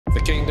The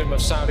Kingdom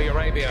of Saudi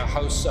Arabia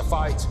hosts a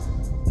fight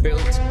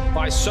built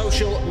by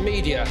social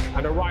media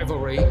and a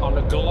rivalry on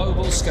a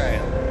global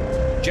scale.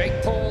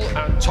 Jake Paul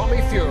and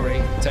Tommy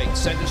Fury take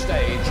center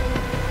stage.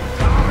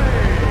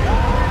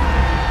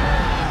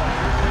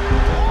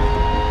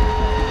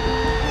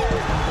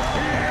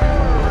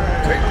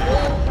 Jake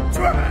Paul,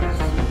 trash!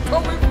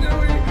 Tommy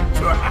Fury,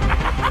 trash!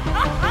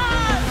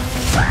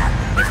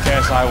 If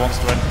KSI wants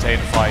to entertain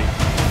a fight,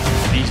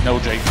 he's no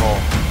Jake Paul.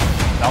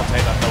 I'll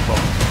take that, no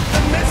problem. The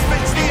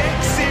Misfits, the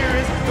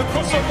X-Series, the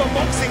crossover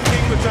boxing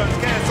king returns.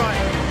 KSI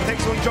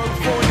takes on Joe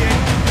Fournier.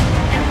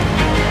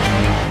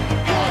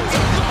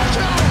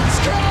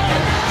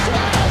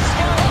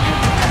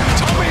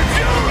 Tommy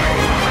Fury!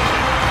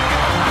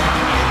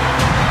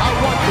 I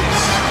want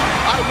this.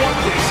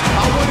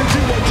 I want to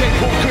do what Jake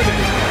Paul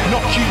couldn't.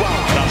 Knock you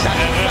out. That's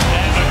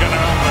never going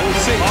to happen.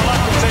 We'll see. All I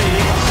can say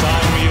is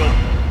sign me up.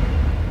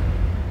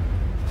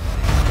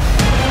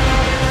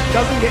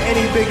 Doesn't get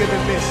any bigger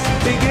than this.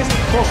 Biggest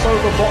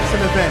crossover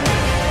boxing event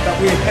that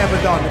we have ever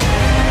done.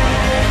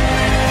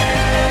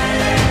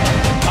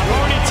 I've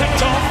already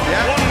ticked off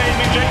one name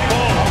in Jake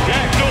Paul.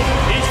 Yeah, good.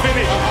 He's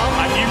finished.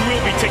 And you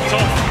will be ticked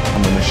off.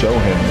 I'm going to show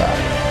him that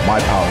my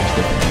power is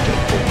different than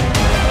Jake Paul.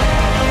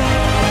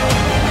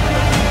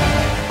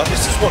 And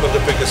this is one of the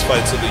biggest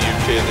fights of the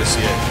UK this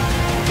year.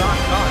 No,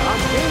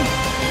 I'm in.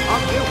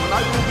 And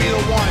I will be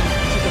the one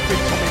to defeat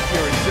Tommy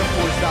Fury.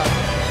 Simple as that.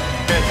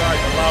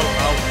 KSI's allowed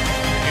now.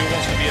 He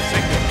wants to be a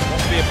singer,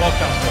 wants to be a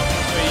podcaster,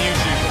 wants to be a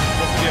YouTuber,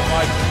 wants to be a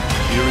fighter.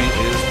 Fury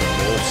is the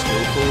more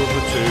skillful of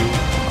the two.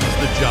 Has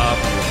the jab,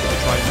 he's going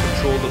to try and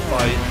control the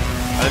fight.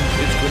 And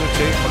it's going to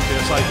take for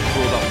KSI to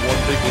throw that one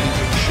big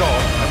leading shot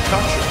and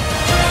catch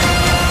him.